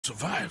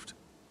Survived.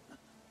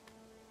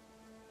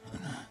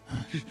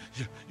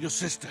 Your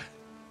sister.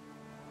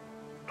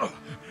 Oh,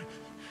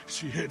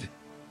 she hid.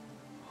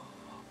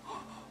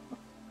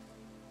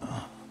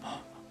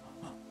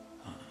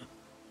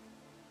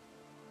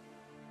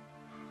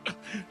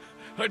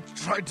 I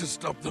tried to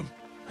stop them.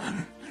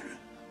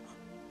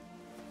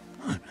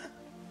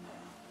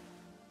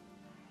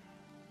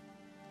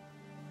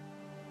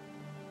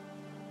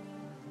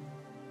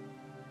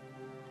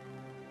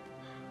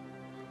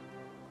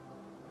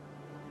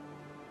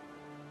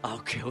 I'll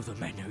kill the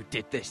men who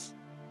did this.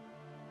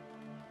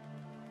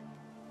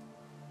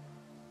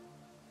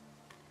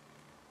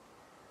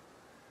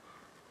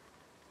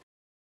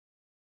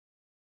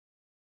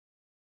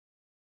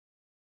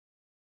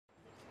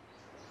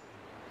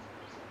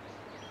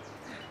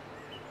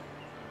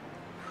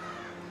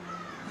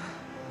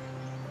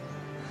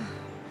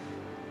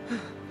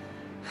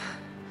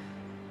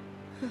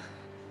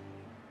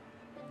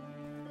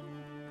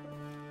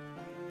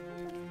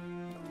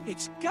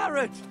 It's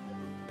Garrett!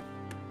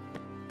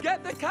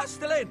 Get the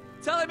Castellan!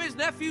 Tell him his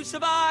nephew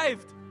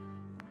survived!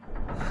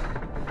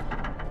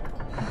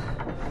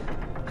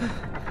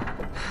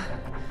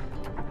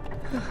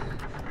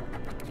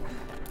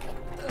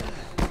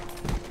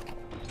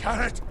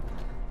 Garrett!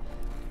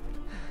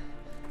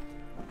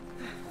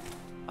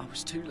 I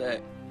was too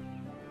late.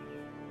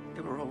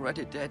 They were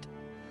already dead.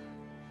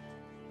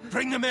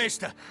 Bring the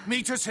Maester!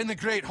 Meet us in the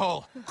Great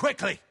Hall!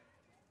 Quickly!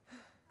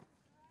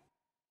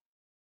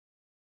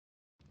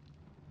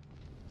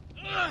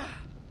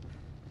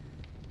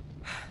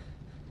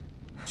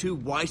 Two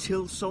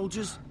Whitehill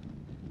soldiers?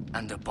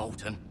 And a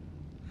Bolton.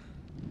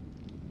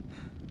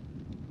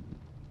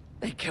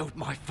 They killed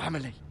my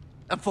family.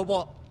 And for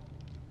what?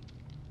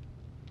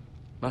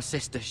 My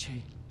sister,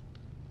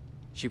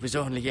 she was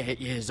only 8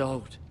 years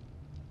old.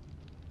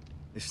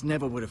 This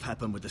never would have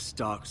happened with the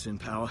Starks in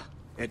power.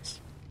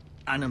 It's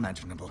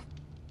unimaginable.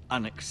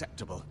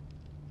 Unacceptable.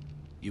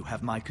 You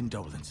have my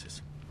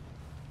condolences.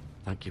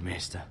 Thank you,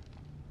 Maester.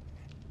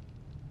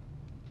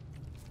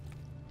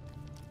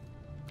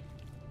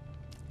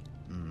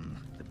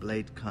 The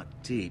blade cut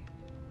deep,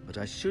 but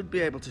I should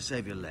be able to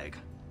save your leg.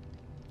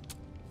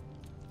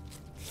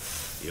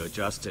 Your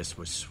justice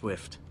was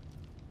swift.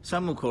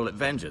 Some will call it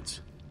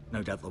vengeance.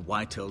 No doubt the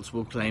Whitehills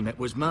will claim it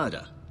was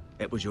murder.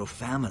 It was your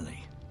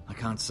family. I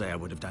can't say I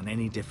would have done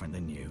any different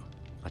than you.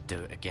 I'd do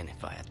it again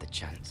if I had the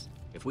chance.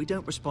 If we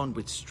don't respond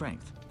with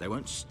strength, they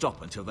won't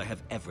stop until they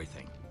have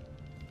everything.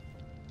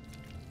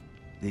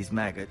 These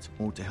maggots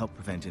ought to help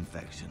prevent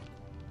infection.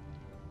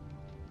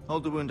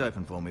 Hold the wound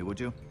open for me, would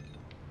you?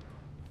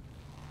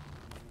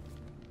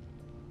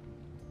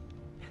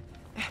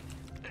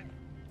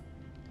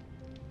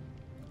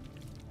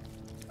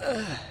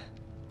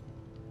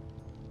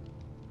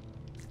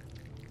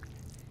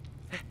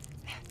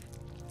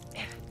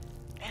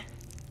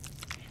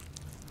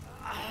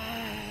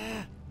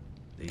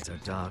 These are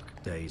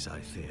dark days, I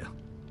fear.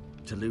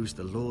 To lose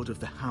the lord of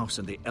the house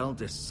and the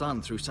eldest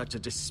son through such a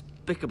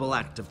despicable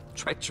act of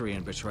treachery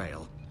and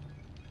betrayal.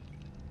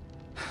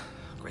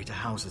 Greater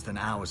houses than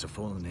ours have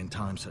fallen in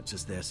times such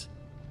as this.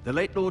 The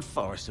late Lord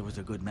Forrester was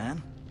a good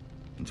man.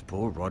 And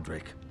poor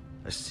Roderick.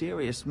 A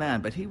serious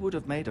man, but he would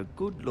have made a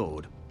good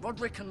lord.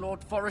 Roderick and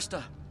Lord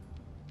Forrester.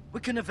 We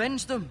can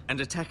avenge them.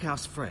 And attack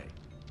House Frey.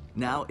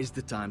 Now is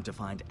the time to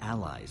find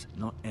allies,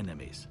 not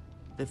enemies.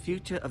 The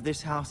future of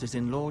this house is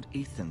in Lord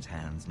Ethan's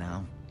hands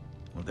now.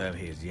 Although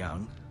he is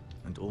young,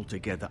 and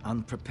altogether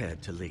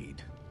unprepared to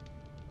lead.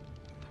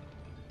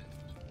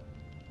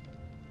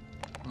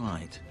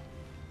 Right.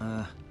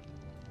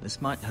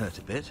 This might hurt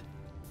a bit.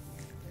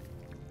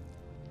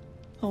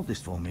 Hold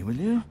this for me, will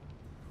you?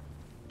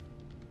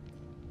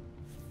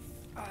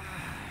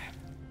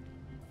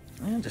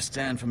 I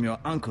understand from your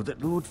uncle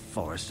that Lord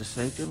Forrester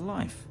saved your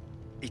life.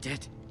 He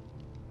did.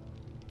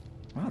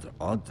 Rather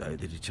odd, though,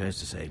 that he chose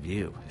to save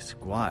you, his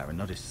squire, and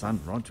not his son,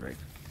 Roderick.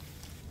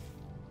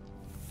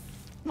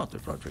 Not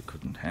that Roderick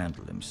couldn't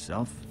handle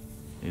himself.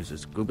 He was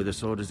as good with a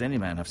sword as any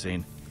man I've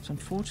seen. It's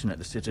unfortunate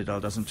the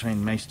Citadel doesn't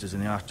train maesters in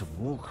the art of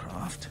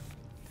warcraft.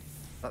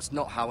 That's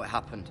not how it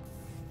happened.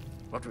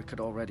 Roderick had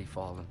already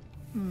fallen.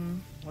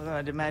 Well,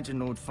 I'd imagine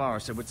Lord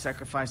Forrester would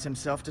sacrifice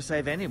himself to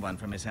save anyone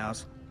from his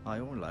house, high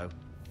or low.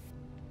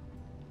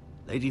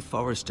 Lady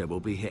Forrester will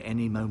be here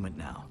any moment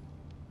now.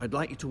 I'd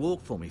like you to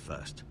walk for me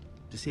first,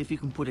 to see if you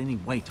can put any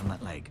weight on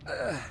that leg.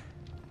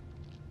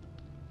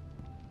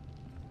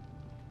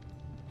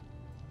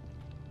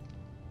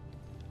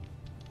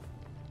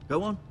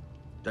 Go on.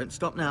 Don't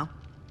stop now.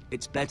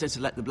 It's better to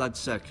let the blood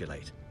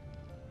circulate.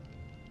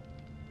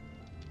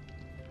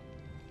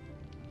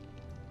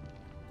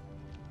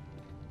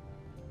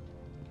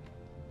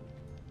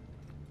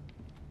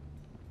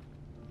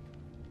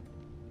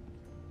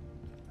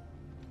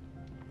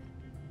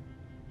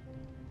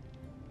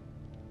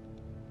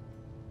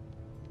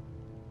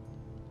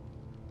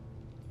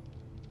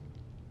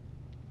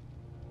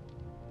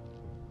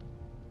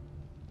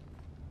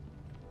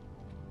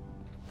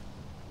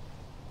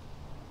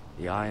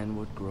 The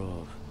Ironwood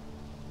Grove.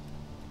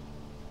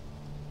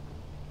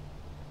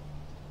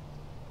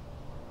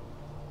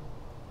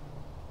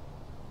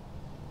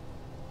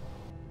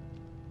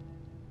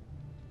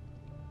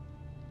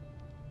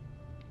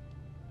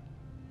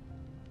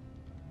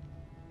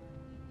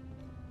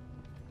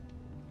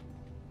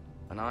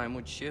 An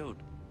ironwood shield.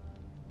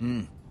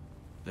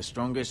 The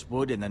strongest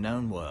wood in the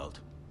known world.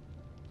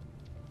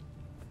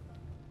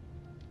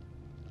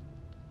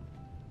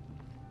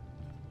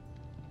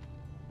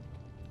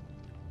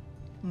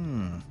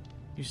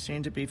 You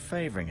seem to be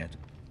favoring it.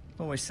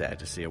 Always sad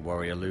to see a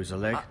warrior lose a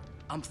leg.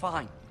 I'm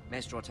fine,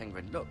 Maester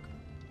Ortengrin. Look,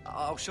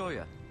 I'll show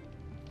you.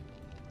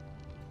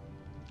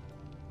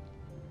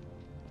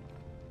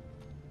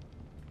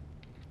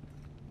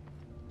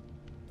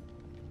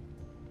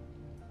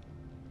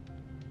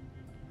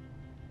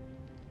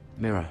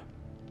 Mirror.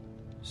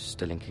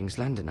 Still in King's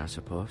Landing, I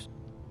suppose.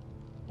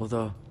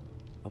 Although,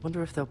 I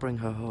wonder if they'll bring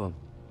her home.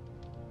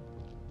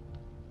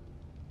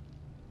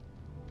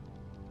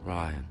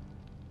 Ryan.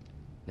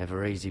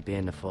 Never easy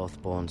being the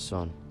fourth-born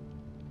son.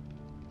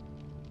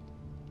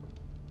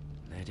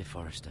 Lady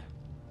Forrester.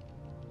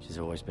 She's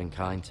always been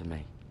kind to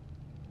me.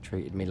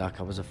 Treated me like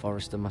I was a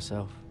Forrester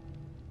myself.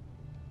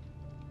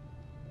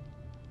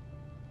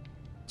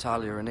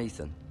 Talia and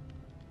Ethan.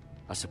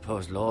 I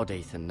suppose Lord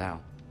Ethan now.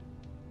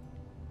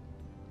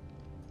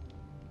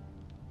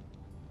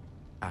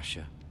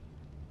 Asher.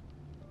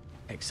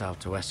 Exiled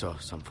to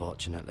Essos,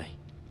 unfortunately.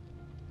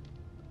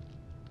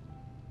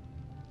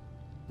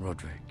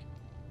 Roderick.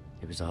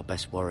 He was our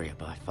best warrior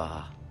by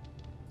far.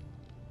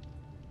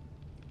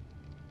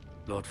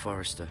 Lord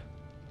Forrester.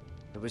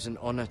 It was an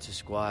honor to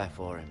squire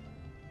for him.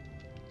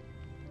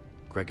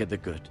 Gregor the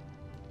Good.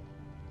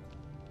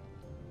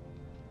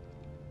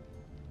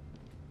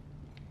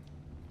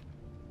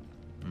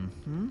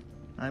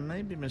 I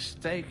may be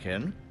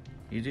mistaken.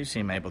 You do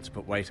seem able to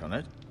put weight on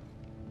it.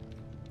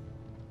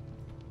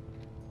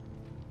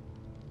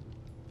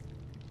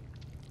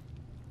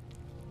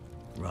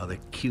 Rather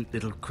cute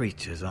little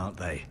creatures, aren't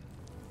they?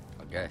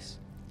 I guess.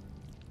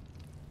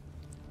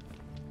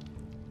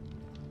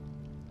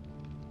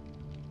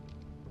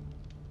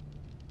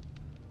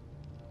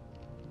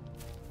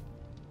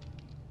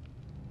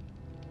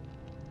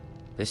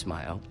 This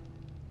might help.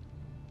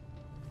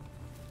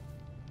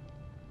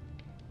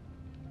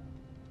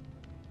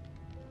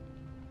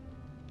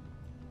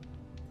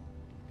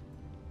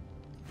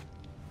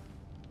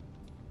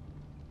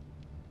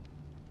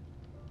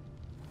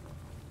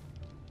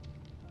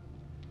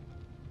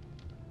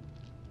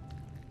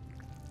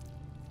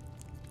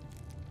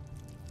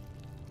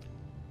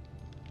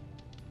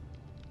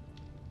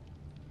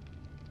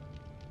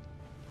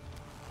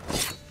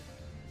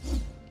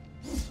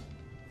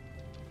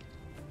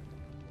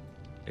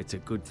 It's a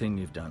good thing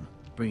you've done,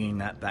 bringing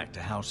that back to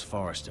House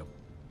Forrester.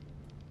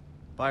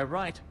 By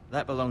right,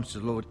 that belongs to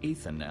Lord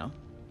Ethan now.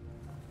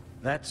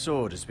 That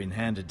sword has been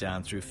handed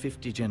down through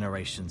 50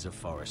 generations of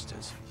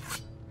Forresters.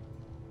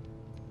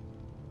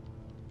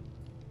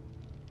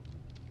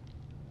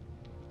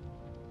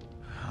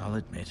 I'll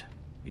admit,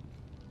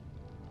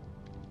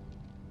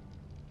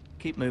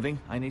 Keep moving.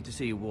 I need to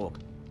see you walk.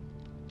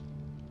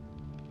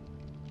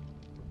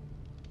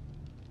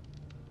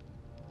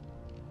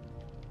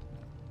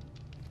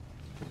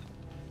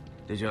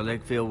 Does your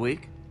leg feel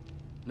weak?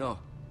 No.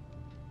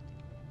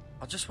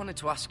 I just wanted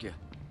to ask you.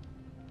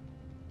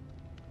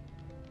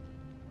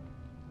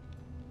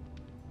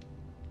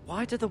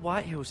 Why do the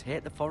Whitehills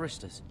hate the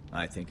Forresters?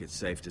 I think it's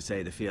safe to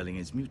say the feeling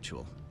is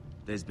mutual.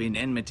 There's been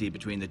enmity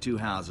between the two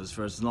houses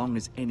for as long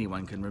as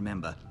anyone can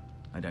remember.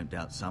 I don't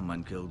doubt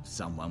someone killed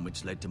someone,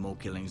 which led to more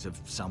killings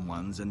of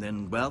someones, and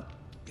then, well,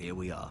 here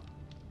we are.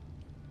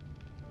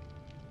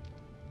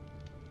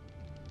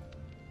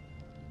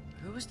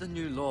 Who is the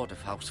new Lord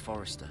of House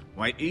Forrester?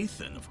 Why,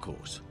 Ethan, of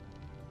course.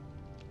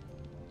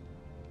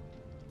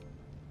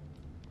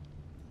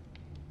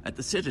 At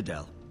the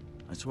Citadel,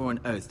 I swore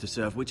an oath to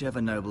serve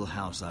whichever noble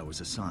house I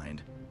was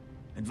assigned.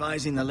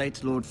 Advising the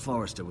late Lord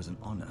Forrester was an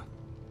honor.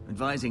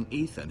 Advising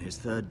Ethan, his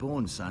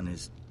third-born son,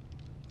 is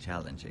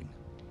challenging.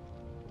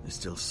 There's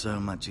still so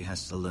much he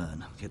has to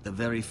learn, yet the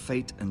very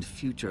fate and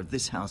future of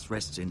this house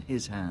rests in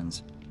his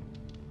hands.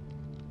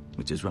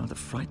 Which is rather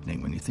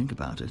frightening when you think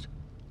about it.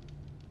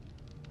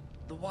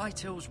 The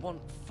Whitehills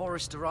want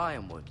Forrester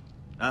Ironwood.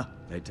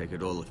 They'd take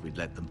it all if we'd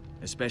let them.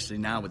 Especially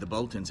now with the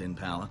Boltons in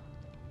power.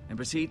 And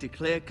proceed to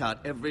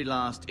clear-cut every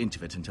last inch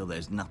of it until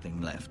there's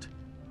nothing left.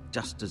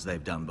 Just as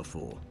they've done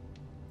before.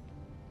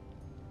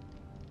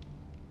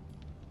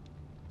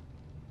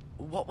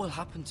 What will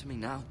happen to me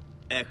now?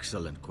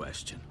 Excellent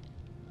question.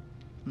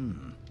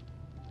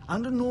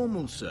 Under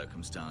normal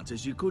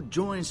circumstances, you could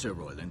join Sir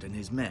Royland and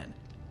his men.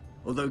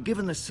 Although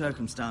given the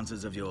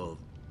circumstances of your...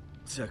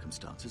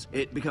 circumstances,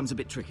 it becomes a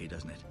bit tricky,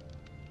 doesn't it?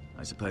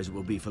 I suppose it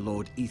will be for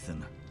Lord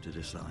Ethan to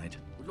decide.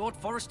 Lord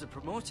Forrester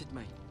promoted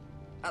me.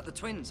 At the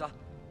Twins,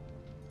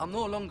 I'm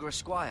no longer a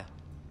squire,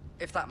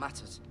 if that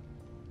matters.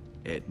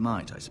 It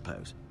might, I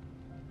suppose.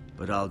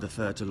 But I'll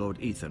defer to Lord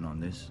Ethan on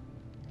this.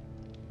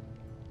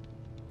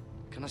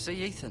 Can I see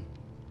Ethan?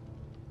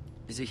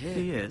 Is he here?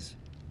 He is,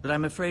 but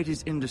I'm afraid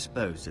he's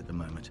indisposed at the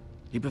moment.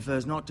 He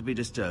prefers not to be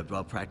disturbed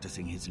while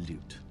practicing his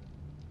lute.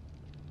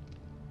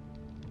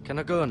 Can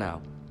I go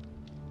now?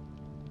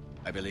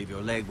 I believe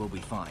your leg will be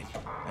fine.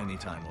 Only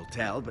time will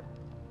tell, but...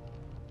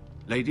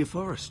 Lady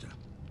Forrester.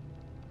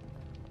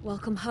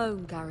 Welcome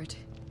home, Garrett.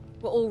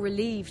 We're all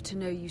relieved to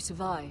know you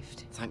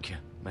survived. Thank you,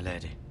 my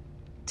lady.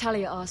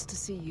 Talia asked to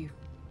see you.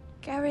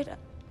 Garrett,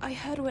 I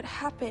heard what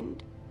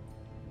happened.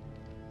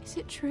 Is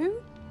it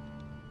true?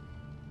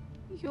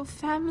 Your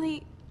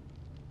family...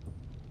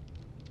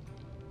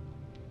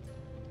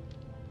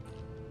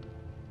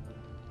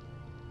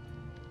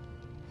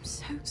 I'm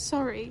so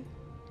sorry.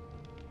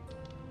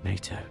 Me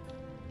too.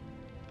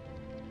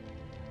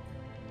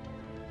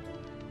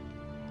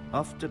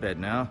 Off to bed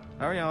now.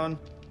 Hurry on.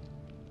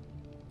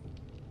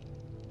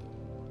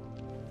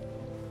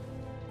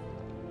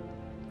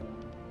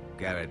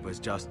 Garrett was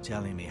just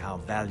telling me how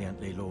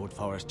valiantly Lord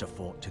Forrester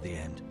fought to the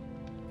end,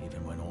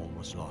 even when all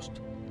was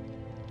lost.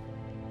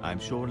 I'm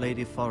sure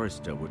Lady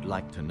Forrester would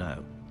like to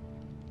know.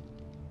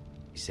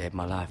 He saved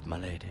my life, my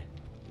lady.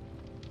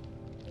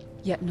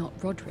 Yet not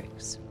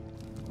Roderick's.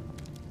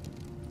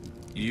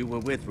 You were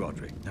with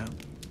Roderick, no?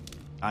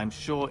 I'm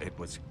sure it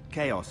was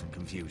chaos and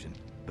confusion,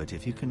 but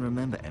if you can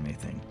remember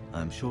anything,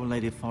 I'm sure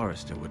Lady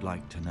Forrester would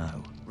like to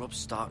know. Robb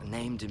Stark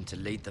named him to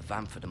lead the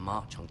van for the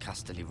march on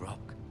Casterly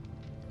Rock.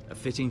 A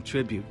fitting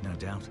tribute, no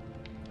doubt.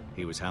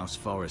 He was House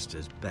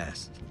Forrester's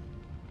best.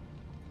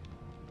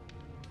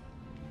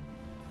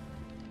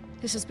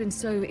 This has been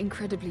so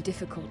incredibly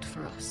difficult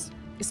for us,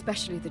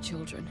 especially the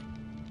children.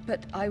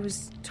 But I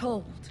was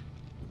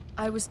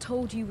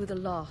told you were the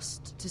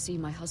last to see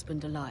my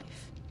husband alive.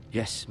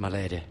 Yes, my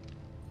lady.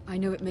 I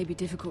know it may be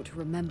difficult to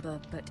remember,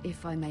 but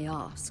if I may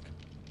ask,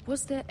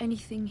 was there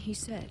anything he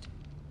said?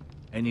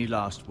 Any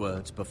last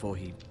words before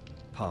he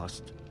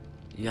passed?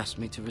 He asked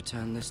me to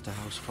return this to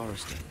House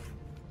Forrester.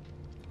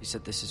 He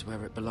said this is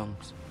where it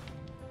belongs.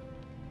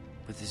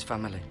 With his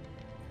family.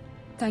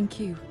 Thank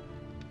you,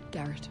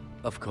 Garrett.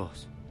 Of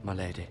course, my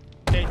lady.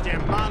 It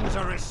demands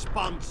a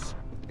response.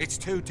 It's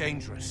too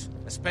dangerous,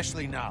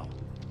 especially now.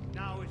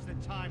 Now is the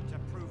time to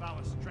prove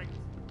our strength.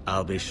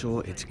 I'll be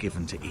sure it's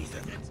given to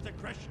Ethan. Against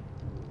aggression.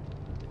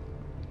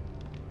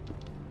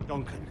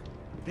 Duncan,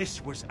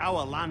 this was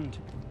our land.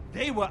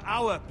 They were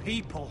our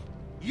people.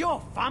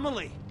 Your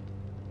family.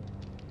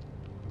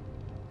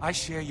 I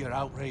share your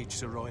outrage,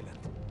 Sir Royland.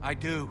 I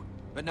do.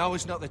 But now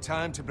is not the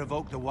time to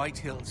provoke the White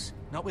Hills.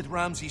 Not with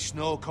Ramsay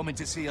Snow coming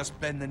to see us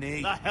bend the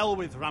knee. The hell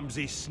with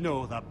Ramsay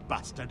Snow, the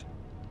bastard.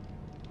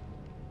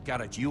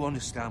 Garrett, you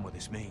understand what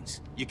this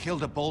means. You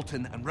killed a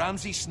Bolton, and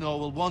Ramsay Snow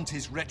will want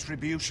his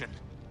retribution.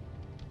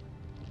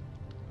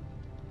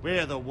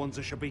 We're the ones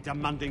that should be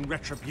demanding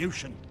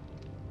retribution.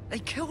 They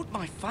killed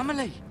my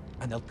family!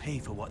 And they'll pay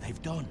for what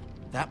they've done.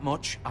 That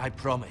much, I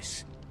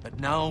promise. But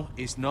now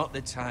is not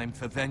the time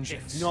for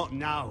vengeance. If not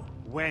now,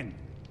 when?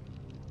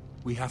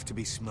 We have to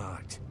be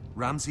smart.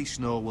 Ramsay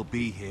Snow will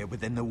be here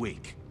within the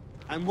week.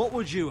 And what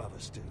would you have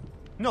us do?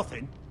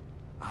 Nothing?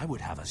 I would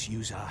have us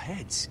use our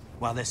heads,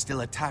 while they're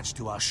still attached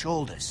to our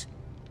shoulders.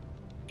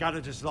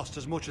 Garrett has lost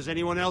as much as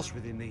anyone else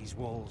within these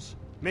walls.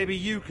 Maybe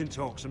you can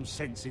talk some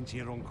sense into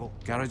your uncle.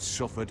 Garrett's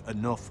suffered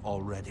enough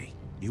already.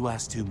 You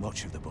ask too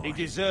much of the boy. He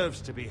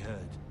deserves to be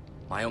heard.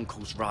 My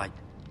uncle's right.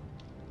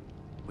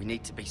 We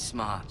need to be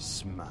smart.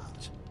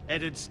 Smart.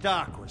 Eddard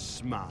Stark was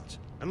smart.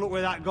 And look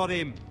where that got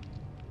him.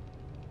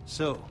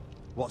 So,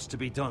 what's to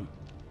be done?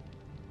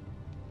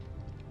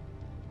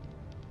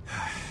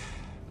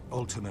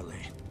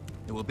 Ultimately,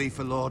 it will be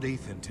for Lord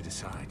Ethan to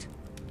decide.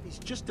 He's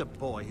just a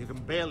boy who can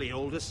barely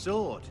hold a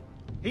sword.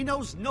 He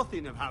knows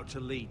nothing of how to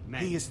lead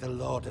men. He is the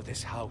lord of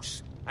this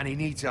house, and he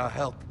needs our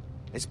help.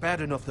 It's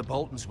bad enough the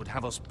Boltons would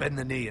have us bend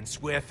the knee and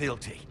swear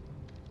fealty.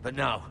 But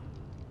now,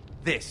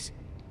 this.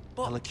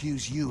 I'll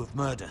accuse you of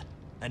murder,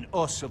 and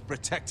us of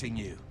protecting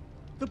you.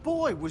 The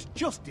boy was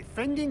just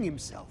defending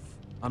himself.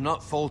 I'm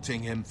not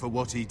faulting him for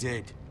what he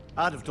did.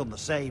 I'd have done the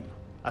same,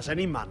 as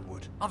any man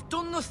would. I've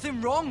done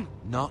nothing wrong!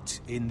 Not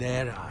in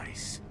their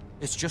eyes.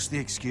 It's just the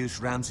excuse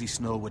Ramsay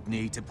Snow would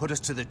need to put us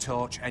to the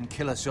torch and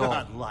kill us all.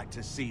 I'd like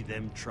to see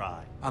them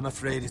try. I'm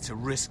afraid it's a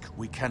risk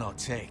we cannot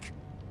take,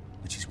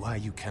 which is why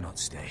you cannot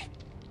stay.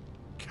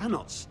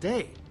 Cannot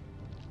stay?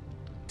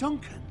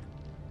 Duncan,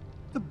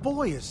 the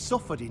boy has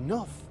suffered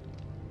enough.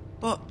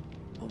 But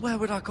where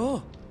would I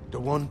go? The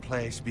one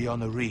place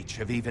beyond the reach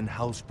of even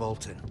House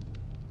Bolton.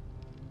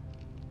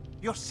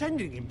 You're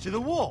sending him to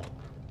the wall.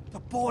 The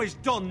boy's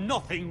done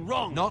nothing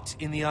wrong. Not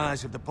in the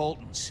eyes of the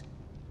Boltons.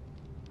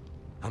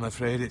 I'm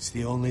afraid it's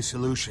the only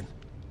solution.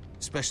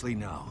 Especially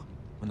now,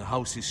 when the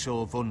house is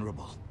so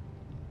vulnerable.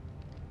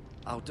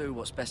 I'll do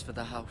what's best for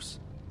the house.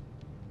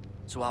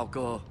 So I'll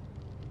go.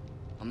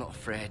 I'm not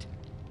afraid.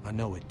 I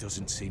know it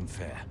doesn't seem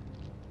fair,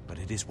 but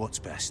it is what's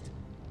best.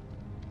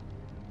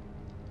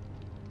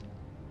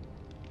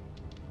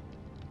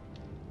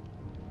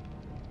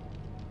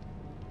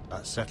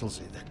 That settles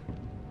it then.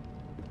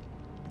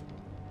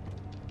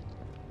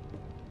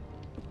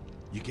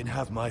 You can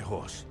have my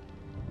horse,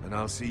 and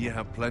I'll see you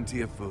have plenty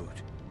of food.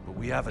 But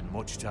we haven't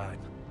much time.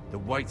 The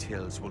White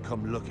Hills will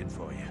come looking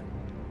for you.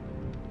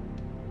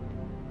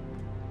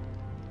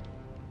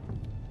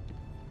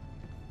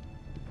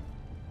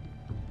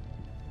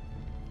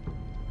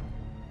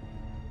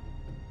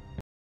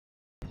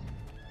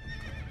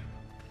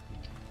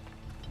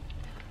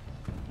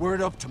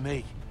 Word up to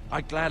me.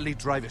 I'd gladly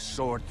drive a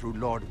sword through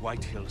Lord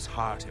Whitehill's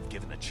heart if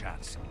given a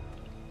chance.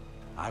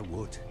 I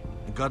would.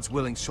 And God's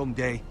willing,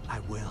 someday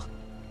I will.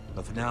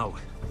 But for now,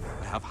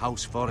 I have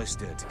House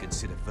Forrester to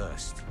consider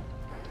first.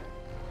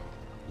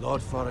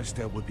 Lord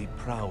Forrester would be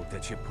proud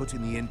that you're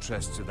putting the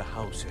interests of the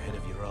house ahead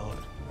of your own.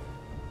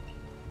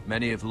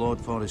 Many of Lord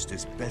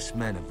Forrester's best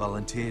men have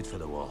volunteered for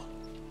the war.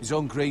 His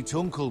own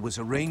great-uncle was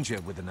a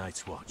ranger with the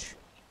Night's Watch.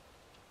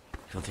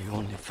 You're the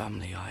only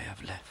family I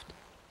have left.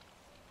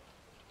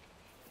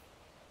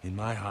 In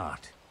my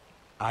heart,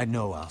 I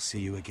know I'll see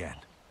you again.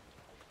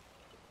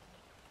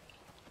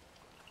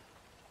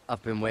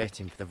 I've been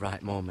waiting for the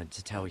right moment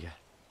to tell you.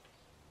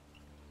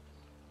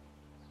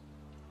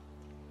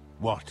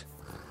 What?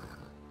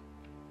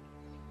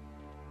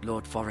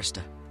 Lord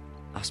Forrester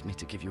asked me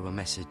to give you a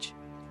message.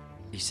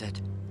 He said,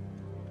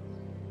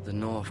 the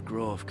North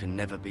Grove can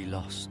never be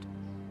lost.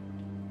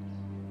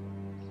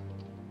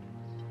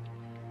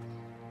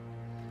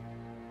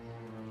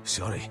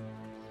 Sorry,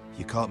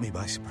 you caught me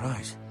by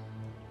surprise.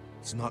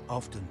 It's not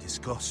often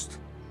discussed,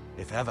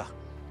 if ever.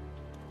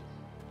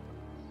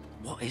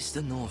 What is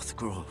the North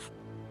Grove?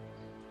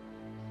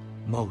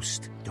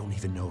 Most don't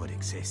even know it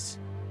exists.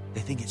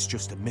 They think it's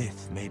just a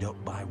myth made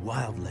up by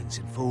wildlings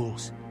and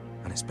fools,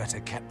 and it's better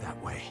kept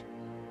that way.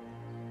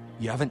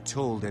 You haven't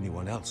told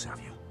anyone else,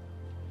 have you?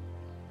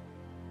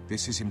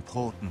 This is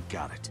important,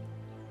 Garrett.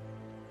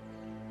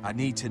 I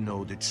need to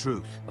know the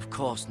truth. Of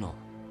course not.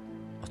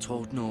 I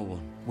told no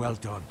one. Well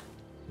done.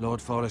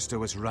 Lord Forrester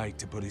was right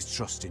to put his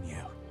trust in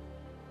you.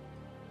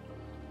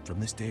 From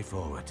this day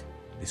forward,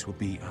 this will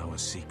be our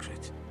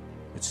secret.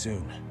 But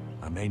soon,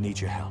 I may need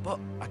your help. But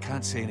I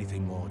can't say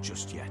anything more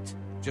just yet.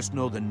 Just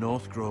know the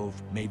North Grove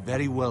may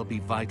very well be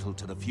vital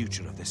to the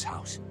future of this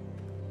house.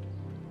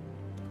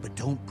 But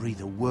don't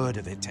breathe a word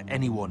of it to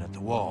anyone at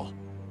the wall.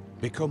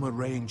 Become a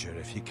ranger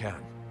if you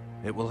can.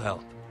 It will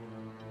help.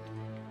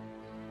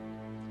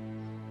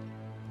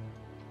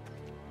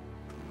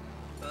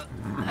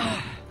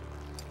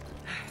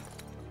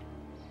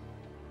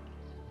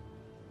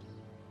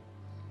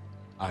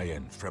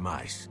 Iron from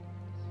ice.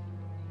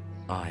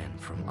 Iron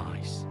from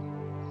ice.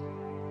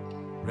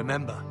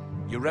 Remember,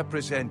 you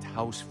represent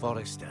House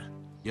Forrester.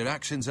 Your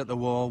actions at the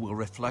war will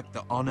reflect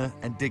the honor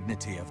and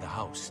dignity of the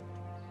house.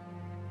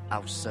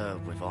 I'll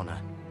serve with honor.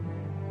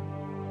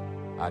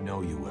 I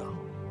know you will.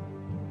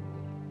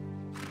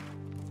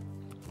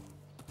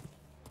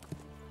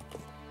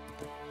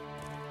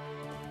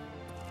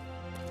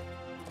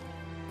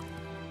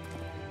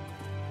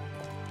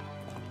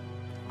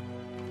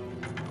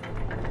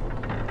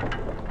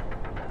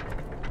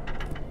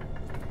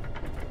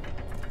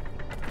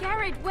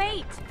 Garrett,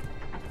 wait!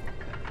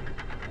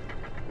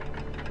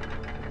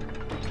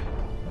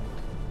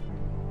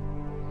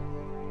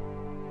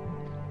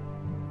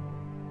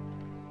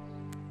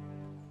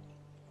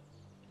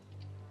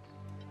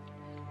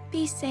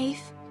 Be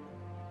safe.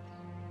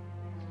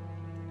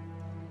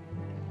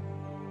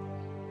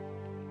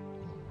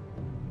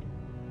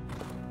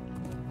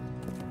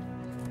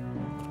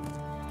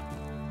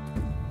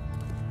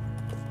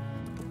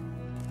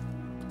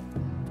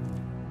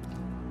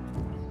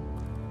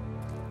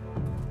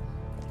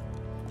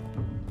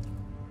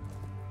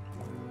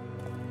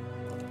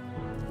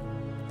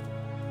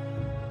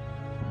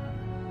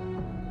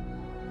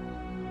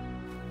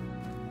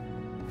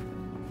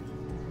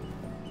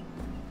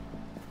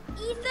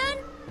 Ethan?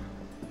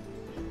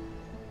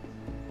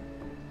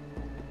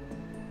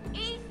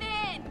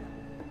 Ethan!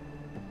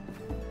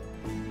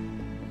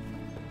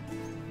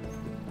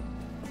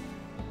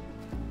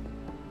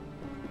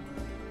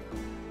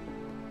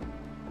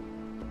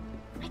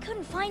 I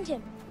couldn't find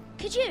him.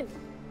 Could you?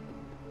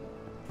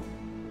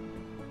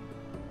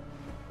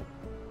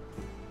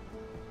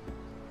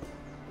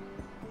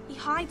 He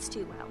hides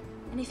too well,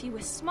 and if he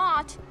was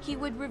smart, he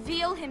would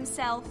reveal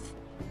himself.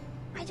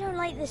 I don't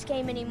like this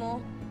game anymore.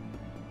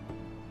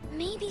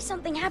 Maybe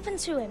something happened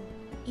to him.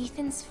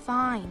 Ethan's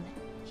fine.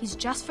 He's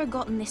just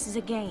forgotten this is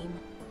a game.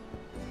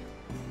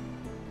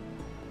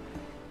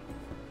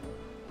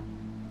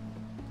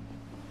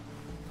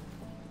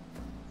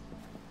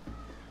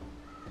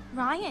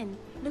 Ryan,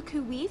 look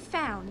who we've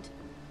found.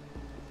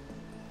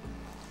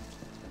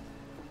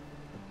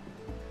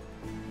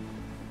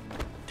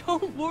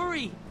 Don't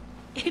worry.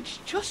 It's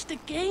just a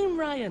game,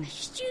 Ryan.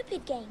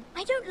 Stupid game.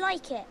 I don't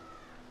like it.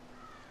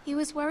 He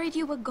was worried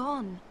you were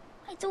gone.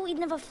 I thought we'd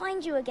never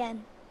find you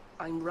again.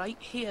 I'm right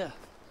here.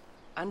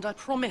 And I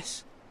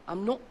promise,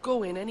 I'm not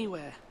going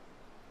anywhere.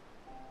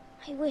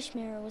 I wish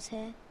Mira was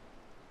here.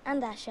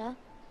 And Asher.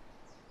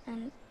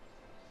 And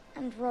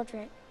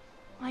Roderick.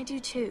 I do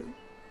too.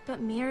 But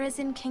Mira's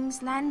in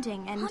King's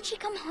Landing and... Can't she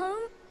come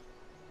home?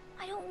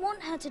 I don't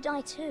want her to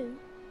die too.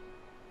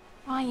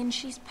 Ryan,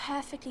 she's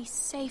perfectly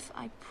safe,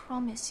 I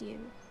promise you.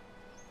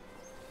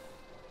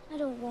 I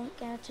don't want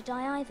Garrett to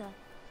die either.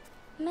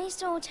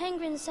 Maester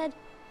Ortengrin said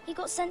he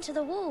got sent to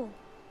the wall.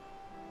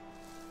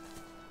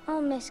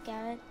 I'll miss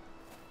Garrett.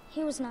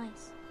 He was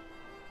nice.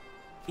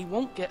 He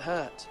won't get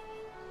hurt.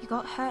 You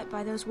got hurt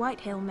by those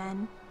Whitehill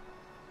men.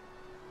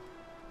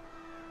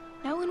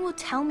 No one will will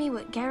tell me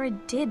what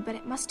Garrett did, but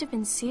it must have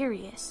been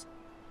serious.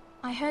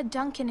 I heard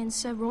Duncan and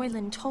Sir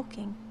Royland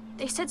talking.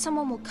 They said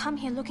someone will come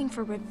here looking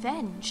for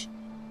revenge.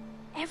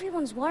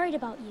 Everyone's worried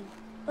about you,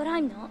 but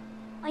I'm not.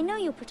 I know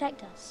you'll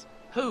protect us.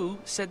 Who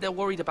said they're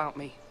worried about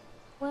me?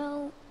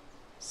 Well,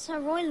 Sir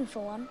Royland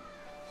for one.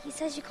 He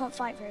says you can't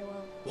fight very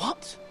well.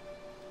 What?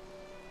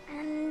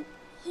 And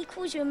he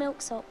calls you a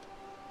milksop.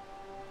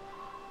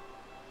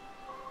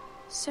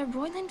 Sir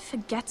Royland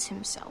forgets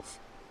himself.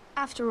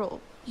 After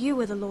all, you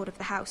are the lord of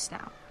the house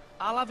now.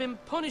 I'll have him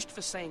punished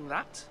for saying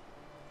that.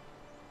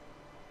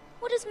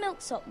 What does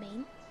milksop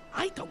mean?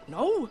 I don't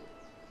know,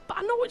 but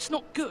I know it's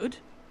not good.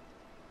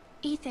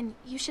 Ethan,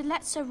 you should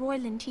let Sir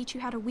Royland teach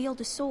you how to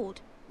wield a sword.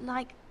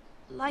 Like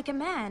a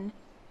man.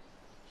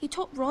 He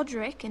taught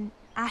Roderick and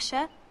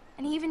Asher,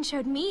 and he even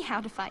showed me how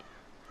to fight.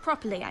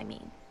 Properly, I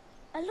mean.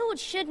 A lord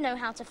should know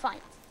how to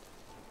fight.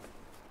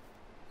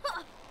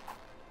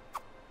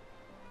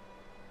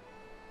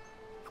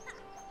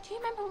 Do you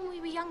remember when we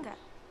were younger?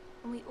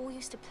 When we all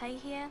used to play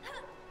here?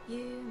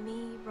 You,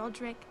 me,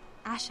 Roderick,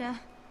 Asher.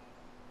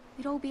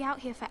 We'd all be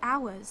out here for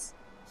hours.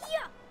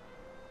 Yeah.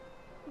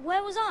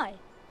 Where was I?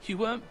 You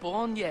weren't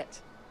born yet.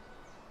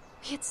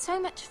 We had so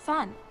much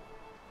fun.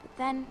 But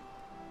then,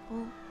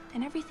 well,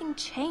 then everything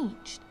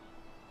changed.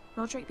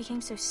 Roderick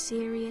became so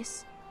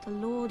serious, the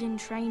Lord in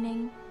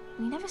training,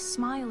 and he never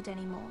smiled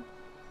anymore.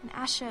 And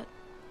Asher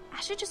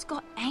just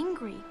got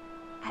angry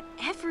at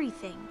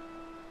everything.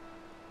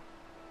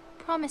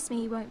 Promise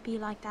me you won't be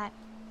like that.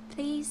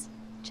 Please,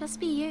 just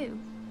be you.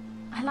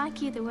 I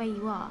like you the way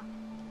you are.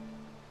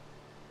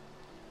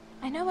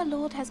 I know a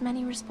lord has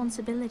many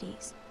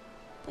responsibilities,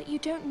 but you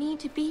don't need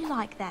to be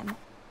like them.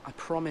 I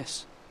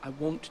promise I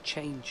won't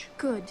change.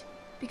 Good,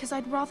 because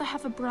I'd rather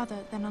have a brother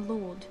than a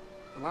lord.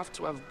 I'll have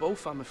to have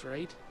both, I'm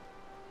afraid.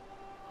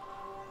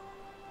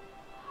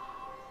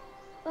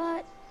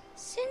 But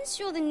since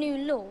you're the new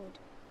lord,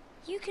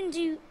 you can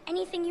do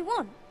anything you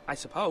want. I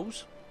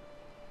suppose.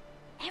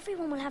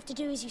 Everyone will have to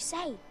do as you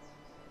say.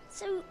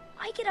 So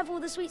I could have all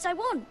the sweets I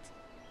want.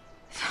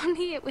 If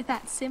only it were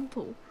that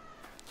simple.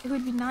 It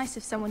would be nice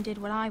if someone did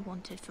what I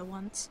wanted for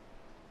once.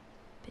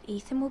 But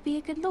Ethan will be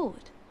a good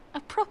lord.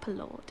 A proper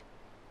lord.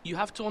 You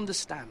have to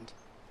understand.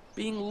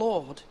 Being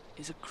lord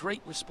is a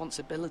great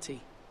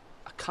responsibility.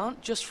 I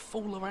can't just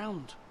fool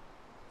around.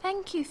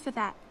 Thank you for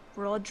that,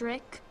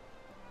 Roderick.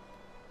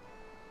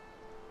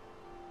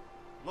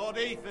 Lord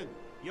Ethan,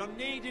 you're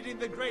needed in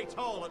the Great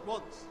Hall at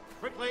once.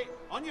 Quickly,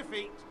 on your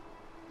feet.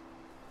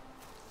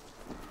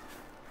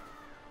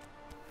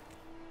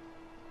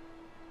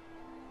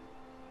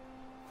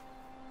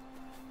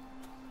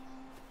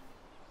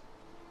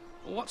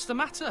 What's the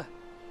matter?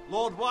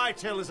 Lord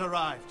Whitehill has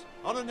arrived,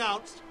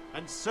 unannounced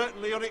and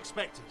certainly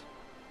unexpected.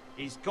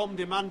 He's come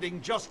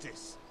demanding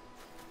justice.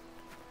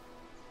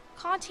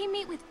 Can't he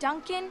meet with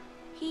Duncan?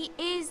 He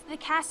is the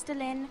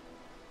Castellan.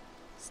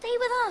 Stay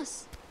with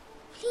us.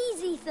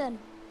 Please, Ethan.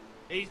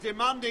 He's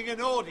demanding an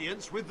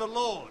audience with the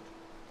Lord.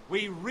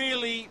 We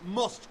really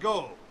must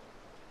go.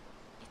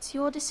 It's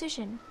your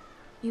decision.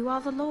 You are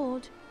the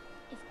lord.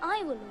 If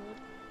I were lord,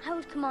 I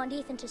would command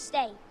Ethan to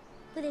stay,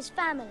 with his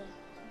family.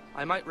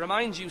 I might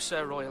remind you,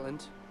 Sir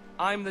Royland,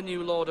 I'm the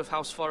new Lord of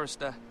House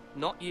Forrester,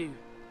 not you.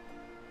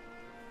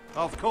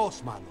 Of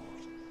course, my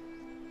lord.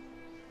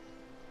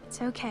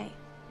 It's okay.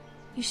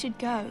 You should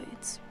go.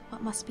 It's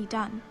what must be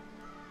done.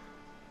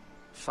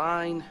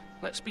 Fine,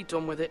 let's be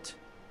done with it.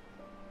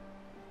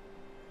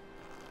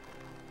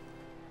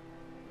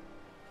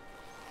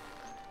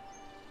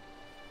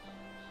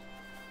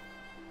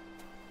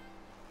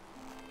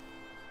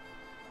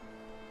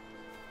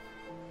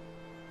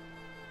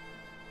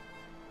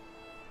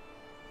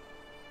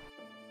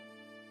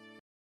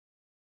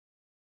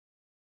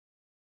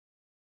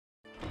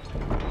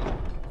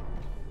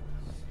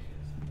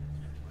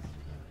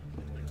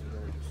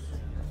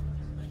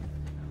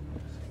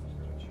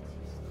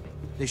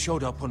 They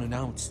showed up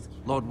unannounced.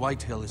 Lord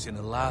Whitehill is in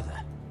a lather.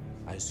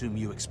 I assume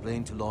you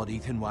explained to Lord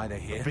Ethan why they're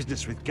here?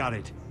 Business with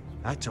Garrett.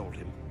 I told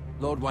him.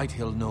 Lord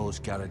Whitehill knows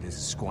Garrett is a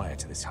squire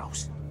to this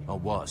house. Or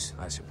was,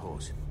 I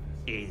suppose.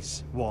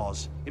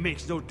 Was. It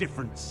makes no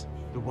difference.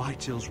 The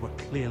Whitehills were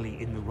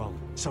clearly in the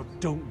wrong, so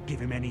don't give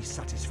him any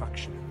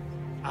satisfaction.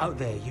 Out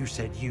there you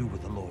said you were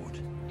the Lord.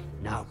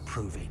 Now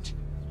prove it.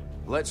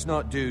 Let's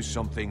not do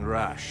something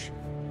rash.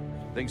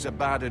 Things are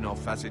bad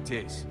enough as it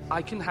is.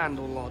 I can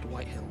handle Lord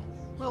Whitehill.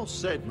 Well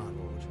said, my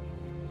lord.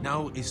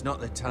 Now is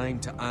not the time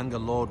to anger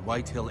Lord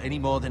Whitehill any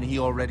more than he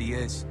already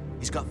is.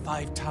 He's got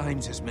 5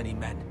 times as many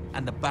men,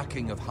 and the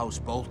backing of House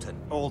Bolton.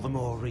 All the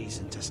more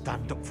reason to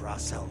stand up for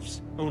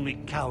ourselves. Only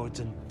cowards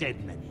and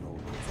dead men roll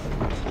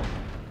over.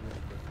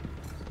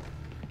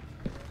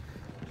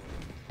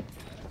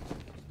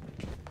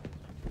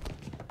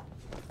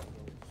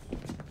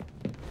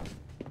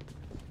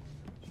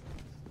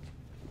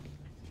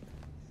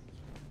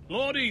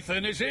 Lord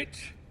Ethan, is it?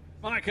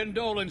 My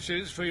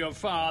condolences for your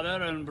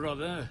father and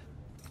brother.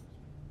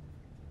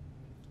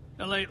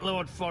 The late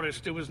Lord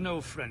Forrester was no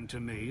friend to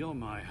me or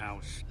my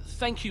house.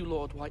 Thank you,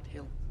 Lord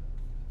Whitehill.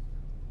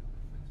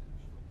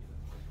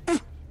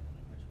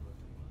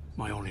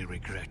 My only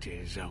regret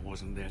is I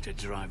wasn't there to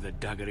drive the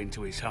dagger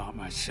into his heart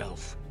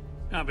myself.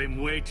 I've been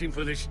waiting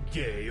for this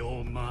day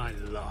all my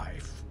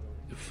life.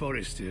 The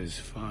Forresters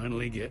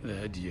finally get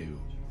their due.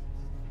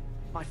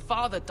 My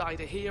father died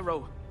a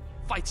hero,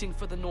 fighting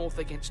for the North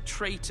against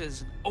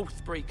traitors and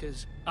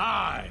oath-breakers.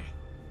 Aye!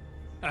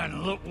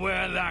 And look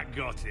where that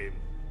got him.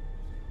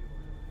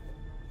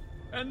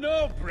 And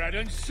no bread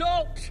and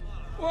salt!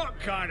 What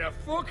kind of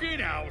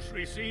fucking house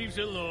receives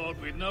a lord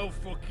with no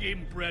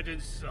fucking bread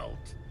and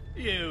salt?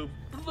 You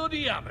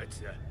bloody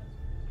amateur.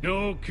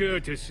 No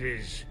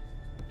courtesies.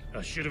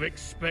 I should have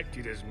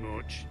expected as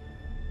much.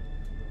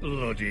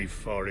 Bloody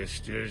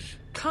Forresters.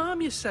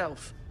 Calm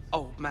yourself,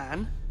 old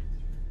man.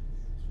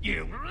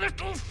 You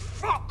little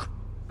fuck!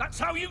 That's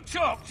how you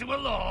talk to a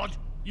lord?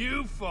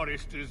 You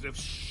Forresters have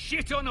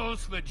shit on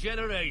us for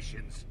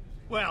generations.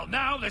 Well,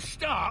 now the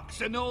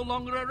Starks are no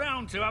longer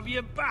around to have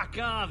your back,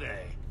 are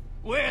they?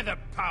 We're the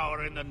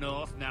power in the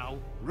North now.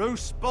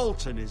 Roose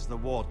Bolton is the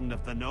Warden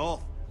of the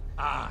North.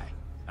 Aye.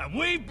 And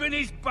we've been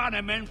his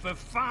bannermen for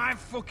 5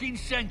 fucking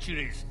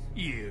centuries,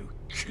 you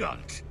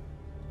cunt.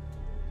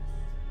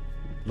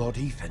 Lord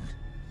Ethan,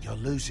 you're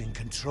losing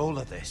control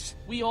of this.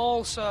 We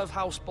all serve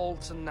House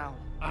Bolton now.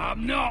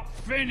 I'm not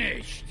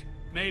finished!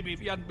 Maybe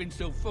if you hadn't been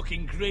so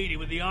fucking greedy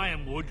with the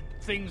ironwood,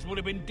 things would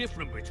have been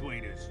different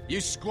between us.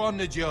 You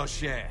squandered your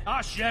share.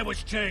 Our share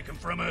was taken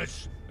from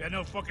us. We had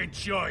no fucking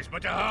choice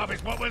but to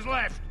harvest what was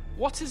left.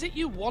 What is it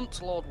you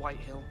want, Lord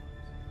Whitehill?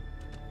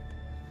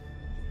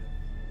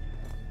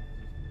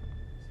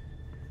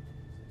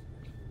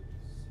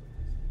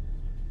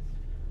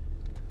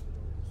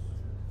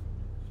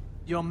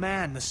 Your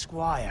man, the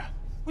squire.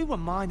 We were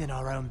minding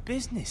our own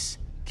business,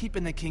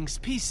 keeping the king's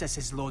peace, as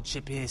his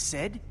lordship here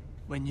said,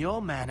 when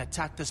your man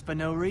attacked us for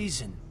no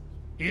reason.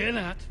 Hear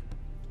that?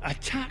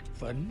 Attacked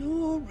for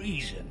no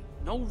reason.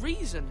 No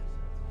reason?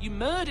 You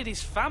murdered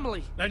his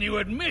family. Then you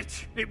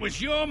admit it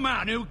was your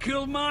man who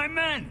killed my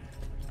men.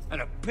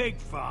 And a pig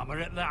farmer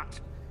at that.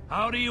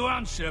 How do you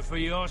answer for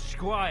your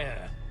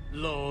squire,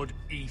 Lord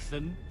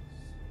Ethan?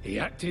 He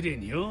acted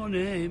in your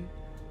name.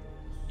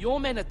 Your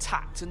men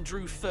attacked and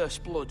drew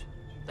first blood.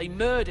 They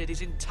murdered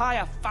his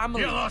entire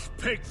family. You lost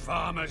pig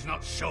farmers,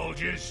 not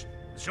soldiers.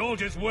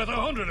 Soldiers worth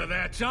 100 of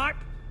their type.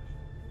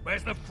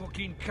 Where's the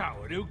fucking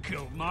coward who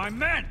killed my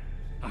men?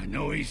 I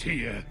know he's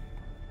here.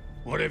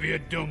 What have you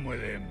done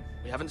with him?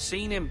 We haven't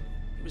seen him.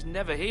 He was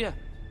never here.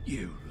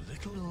 You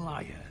little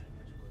liar.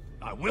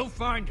 I will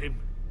find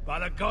him. By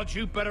the gods,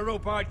 you better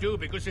hope I do,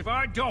 because if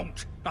I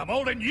don't, I'm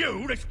holding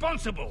you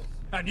responsible.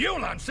 And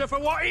you'll answer for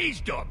what he's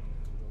done.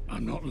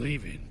 I'm not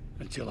leaving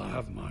until I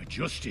have my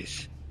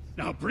justice.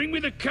 Now bring me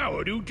the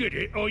coward who did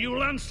it, or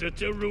you'll answer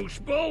to Roose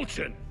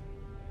Bolton.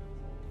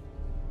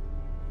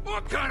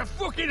 What kind of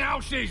fucking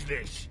house is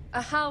this?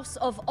 A house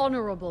of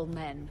honorable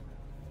men.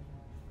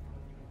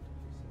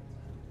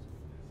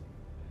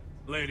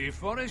 Lady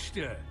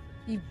Forrester.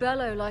 You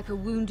bellow like a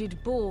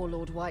wounded boar,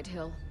 Lord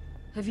Whitehill.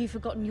 Have you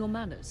forgotten your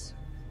manners?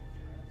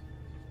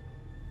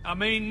 I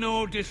mean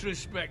no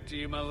disrespect to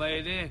you, my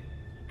lady,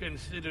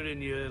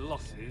 considering your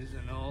losses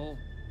and all.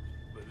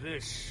 But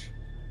this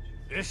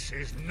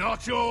is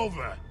not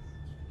over.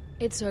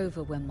 It's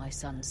over when my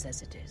son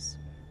says it is.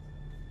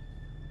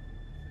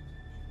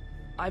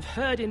 I've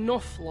heard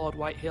enough, Lord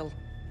Whitehill.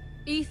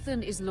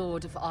 Ethan is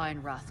Lord of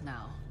Ironrath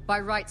now.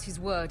 By rights, his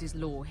word is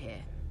law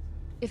here.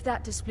 If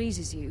that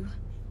displeases you,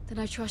 then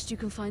I trust you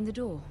can find the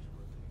door.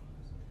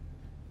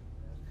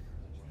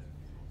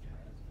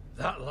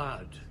 That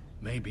lad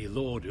may be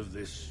lord of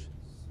this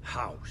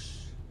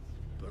house,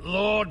 but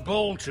Lord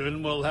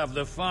Bolton will have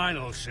the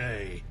final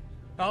say.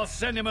 I'll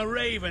send him a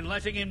raven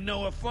letting him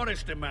know a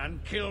Forrester man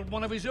killed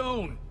one of his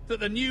own. That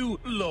the new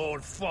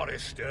Lord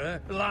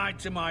Forrester lied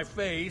to my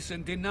face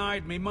and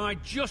denied me my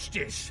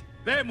justice.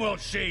 Then we'll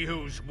see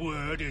whose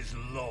word is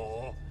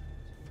law.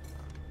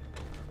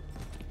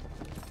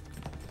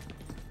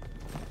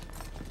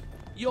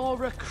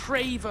 You're a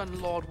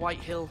craven, Lord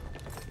Whitehill.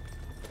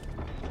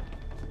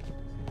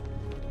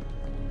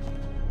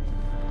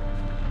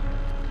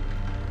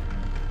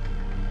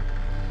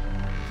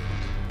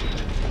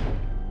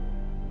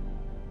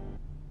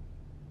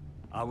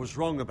 I was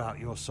wrong about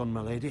your son, my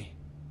lady.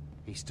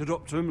 He stood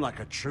up to him like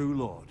a true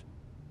lord.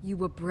 You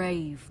were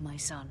brave, my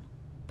son.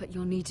 But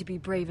you'll need to be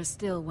braver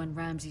still when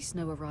Ramsay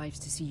Snow arrives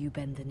to see you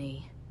bend the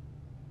knee.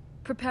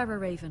 Prepare a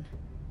raven.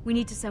 We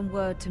need to send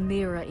word to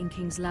Mira in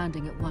King's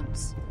Landing at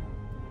once.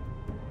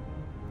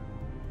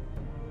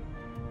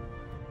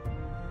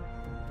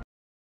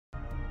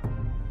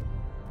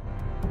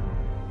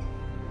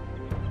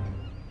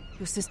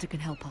 Your sister can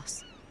help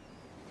us.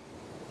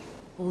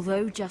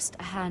 Although just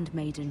a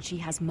handmaiden, she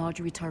has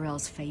Marjorie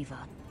Tyrell's favor.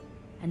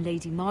 And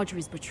Lady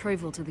Marjorie's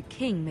betrothal to the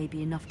king may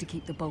be enough to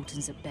keep the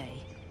Boltons at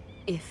bay.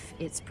 If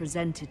it's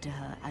presented to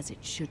her as it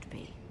should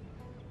be.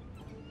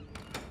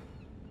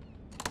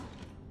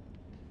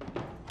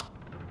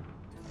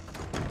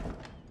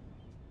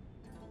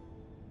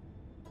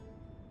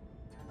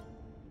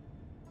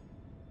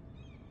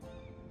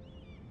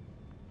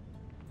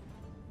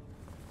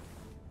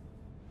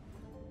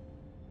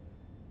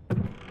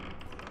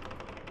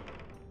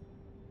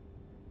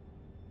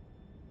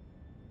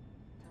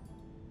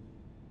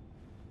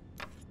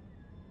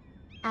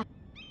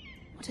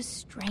 What a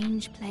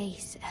strange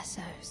place,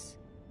 Essos.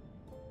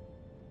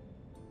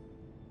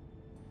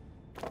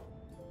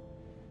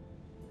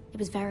 It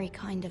was very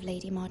kind of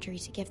Lady Marjorie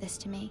to give this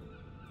to me.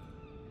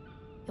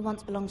 It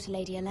once belonged to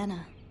Lady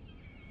Elena.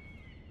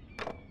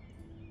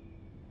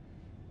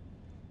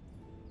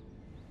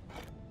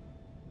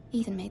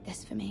 Ethan made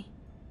this for me.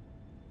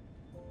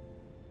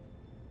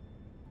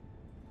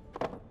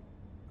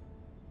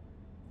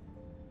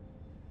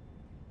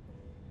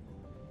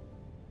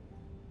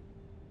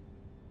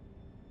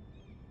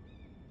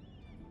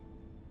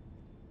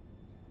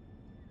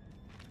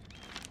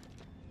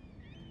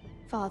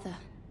 Father,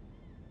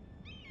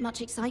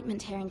 much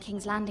excitement here in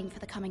King's Landing for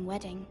the coming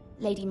wedding.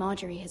 Lady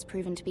Marjorie has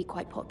proven to be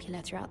quite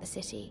popular throughout the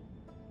city.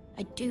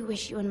 I do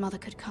wish you and Mother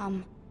could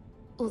come,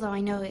 although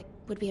I know it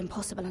would be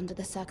impossible under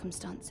the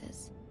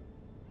circumstances.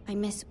 I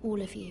miss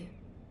all of you,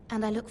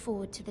 and I look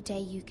forward to the day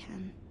you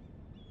can.